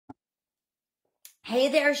Hey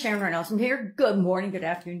there, Horne-Ellstrom here. Good morning, good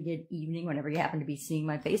afternoon, good evening, whenever you happen to be seeing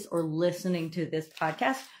my face or listening to this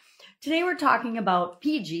podcast. Today we're talking about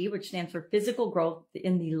PG, which stands for physical growth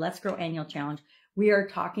in the Let's Grow Annual Challenge. We are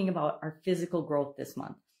talking about our physical growth this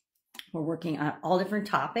month. We're working on all different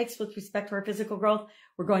topics with respect to our physical growth.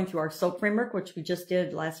 We're going through our SOAP framework, which we just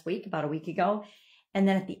did last week, about a week ago. And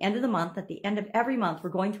then at the end of the month, at the end of every month,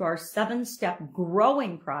 we're going through our 7-step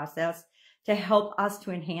growing process to help us to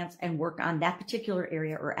enhance and work on that particular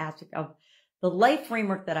area or aspect of the life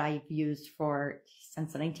framework that I've used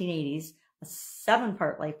since the 1980s, a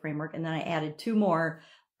 7-part life framework. And then I added 2 more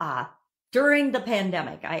during the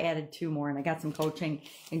pandemic. I added 2 more, and I got some coaching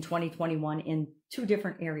in 2021 in 2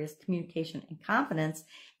 different areas, communication and confidence.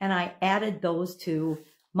 And I added those to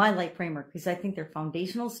my life framework because I think they're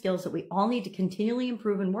foundational skills that we all need to continually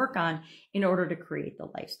improve and work on in order to create the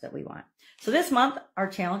lives that we want. So this month, our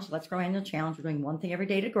challenge, Let's Grow Annual Challenge, we're doing one thing every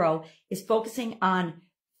day to grow, is focusing on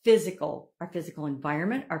our physical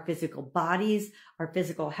environment, our physical bodies, our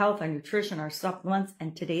physical health, our nutrition, our supplements.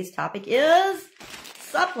 And today's topic is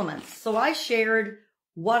supplements. So I shared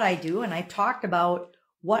what I do, and I talked about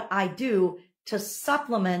what I do to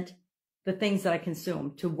supplement the things that I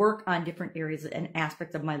consume, to work on different areas and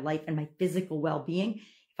aspects of my life and my physical well-being.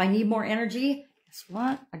 If I need more energy, guess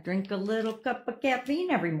what? I drink a little cup of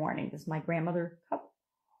caffeine every morning. This is my grandmother cup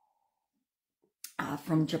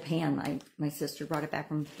from Japan. My sister brought it back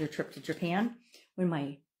from their trip to Japan when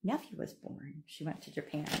my nephew was born. She went to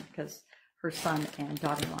Japan because her son and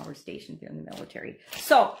daughter-in-law were stationed there in the military.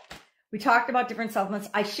 So we talked about different supplements.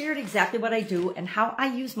 I shared exactly what I do and how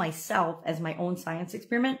I use myself as my own science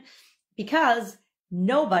experiment, because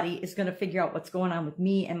nobody is going to figure out what's going on with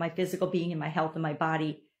me and my physical being and my health and my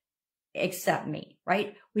body except me,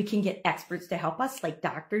 right? We can get experts to help us, like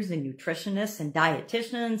doctors and nutritionists and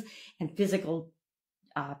dietitians and physical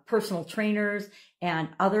personal trainers and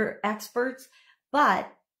other experts,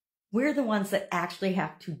 but we're the ones that actually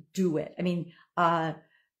have to do it. I mean,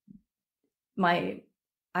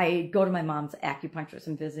 I go to my mom's acupuncturist.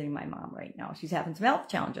 I'm visiting my mom right now. She's having some health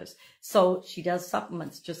challenges. So she does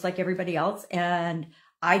supplements just like everybody else. And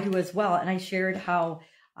I do as well. And I shared how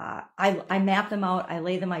I map them out. I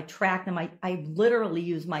lay them, I track them. I literally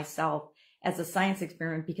use myself as a science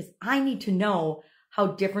experiment because I need to know how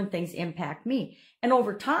different things impact me. And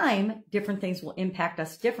over time, different things will impact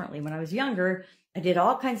us differently. When I was younger, I did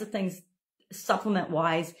all kinds of things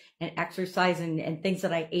supplement-wise and exercise and things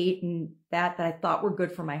that I ate and that I thought were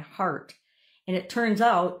good for my heart. And it turns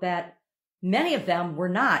out that many of them were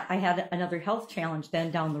not. I had another health challenge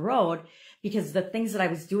then down the road because the things that I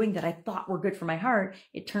was doing that I thought were good for my heart,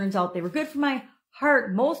 it turns out they were good for my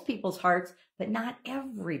heart, most people's hearts, but not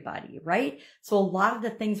everybody, right? So a lot of the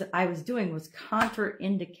things that I was doing was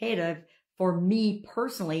contraindicative for me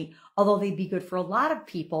personally, although they'd be good for a lot of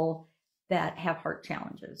people that have heart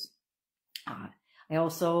challenges. I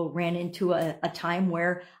also ran into a time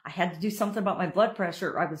where I had to do something about my blood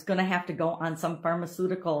pressure. I was going to have to go on some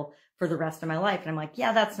pharmaceutical for the rest of my life. And I'm like,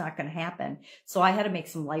 yeah, that's not going to happen. So I had to make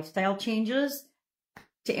some lifestyle changes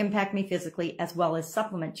to impact me physically, as well as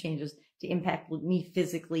supplement changes to impact me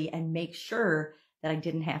physically and make sure that I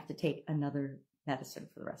didn't have to take another medicine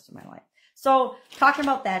for the rest of my life. So talking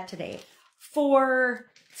about that today. For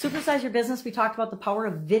Supersize Your Business, we talked about the power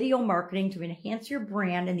of video marketing to enhance your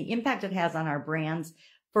brand and the impact it has on our brands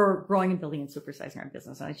for growing and building and supersizing our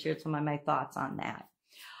business. And I shared some of my thoughts on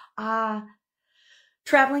that.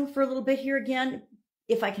 Traveling for a little bit here again.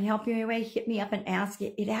 If I can help you anyway, hit me up and ask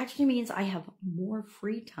it. It actually means I have more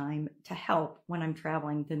free time to help when I'm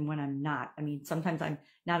traveling than when I'm not. I mean, sometimes I'm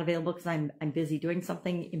not available because I'm busy doing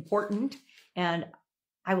something important, and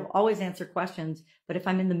I will always answer questions, but if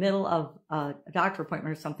I'm in the middle of a doctor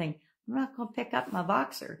appointment or something, I'm not going to pick up my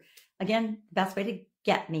Voxer. Again, the best way to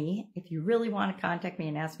get me, if you really want to contact me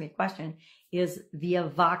and ask me a question, is via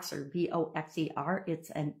Voxer, V-O-X-E-R.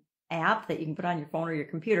 It's an app that you can put on your phone or your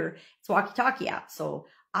computer. It's a walkie-talkie app. So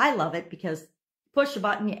I love it because push a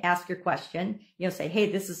button, you ask your question, say,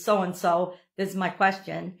 hey, this is so-and-so, this is my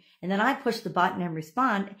question. And then I push the button and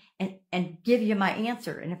respond and give you my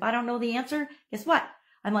answer. And if I don't know the answer, guess what?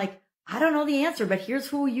 I'm like, I don't know the answer, but here's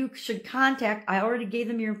who you should contact. I already gave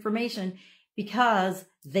them your information because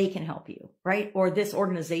they can help you, right? Or this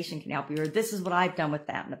organization can help you, or this is what I've done with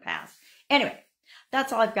that in the past. Anyway,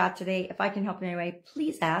 that's all I've got today. If I can help in any way,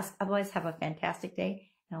 please ask. Otherwise, have a fantastic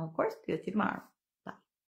day. And I'll, of course, be with you tomorrow.